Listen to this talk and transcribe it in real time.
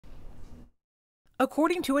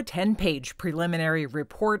According to a 10-page preliminary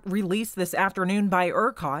report released this afternoon by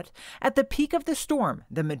ERCOT, at the peak of the storm,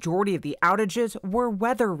 the majority of the outages were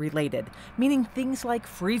weather-related, meaning things like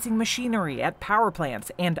freezing machinery at power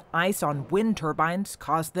plants and ice on wind turbines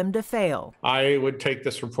caused them to fail. I would take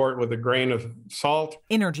this report with a grain of salt.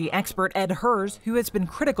 Energy expert Ed Hers, who has been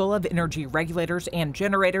critical of energy regulators and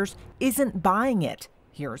generators, isn't buying it.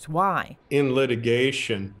 Here's why. In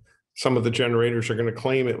litigation, some of the generators are going to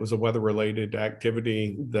claim it was a weather-related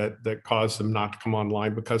activity that caused them not to come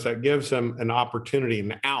online, because that gives them an opportunity,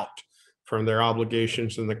 an out from their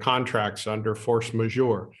obligations in the contracts under force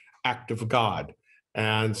majeure, act of God.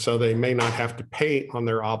 And so they may not have to pay on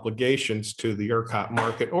their obligations to the ERCOT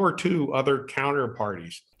market or to other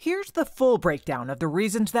counterparties. Here's the full breakdown of the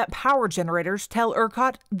reasons that power generators tell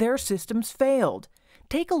ERCOT their systems failed.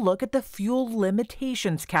 Take a look at the fuel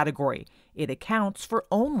limitations category. It accounts for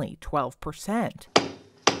only 12%.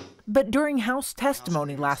 But during House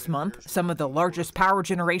testimony last month, some of the largest power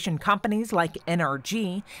generation companies like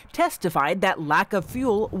NRG testified that lack of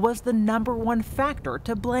fuel was the #1 factor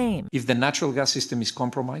to blame. If the natural gas system is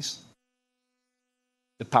compromised,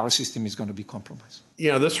 the power system is going to be compromised.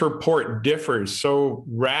 You know, this report differs so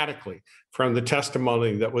radically from the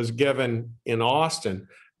testimony that was given in Austin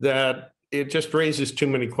that it just raises too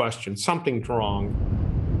many questions. Something's wrong.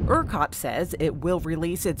 ERCOT says it will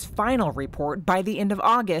release its final report by the end of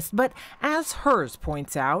August, but as Hers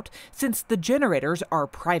points out, since the generators are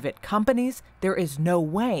private companies, there is no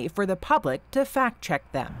way for the public to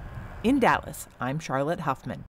fact-check them. In Dallas, I'm Charlotte Huffman.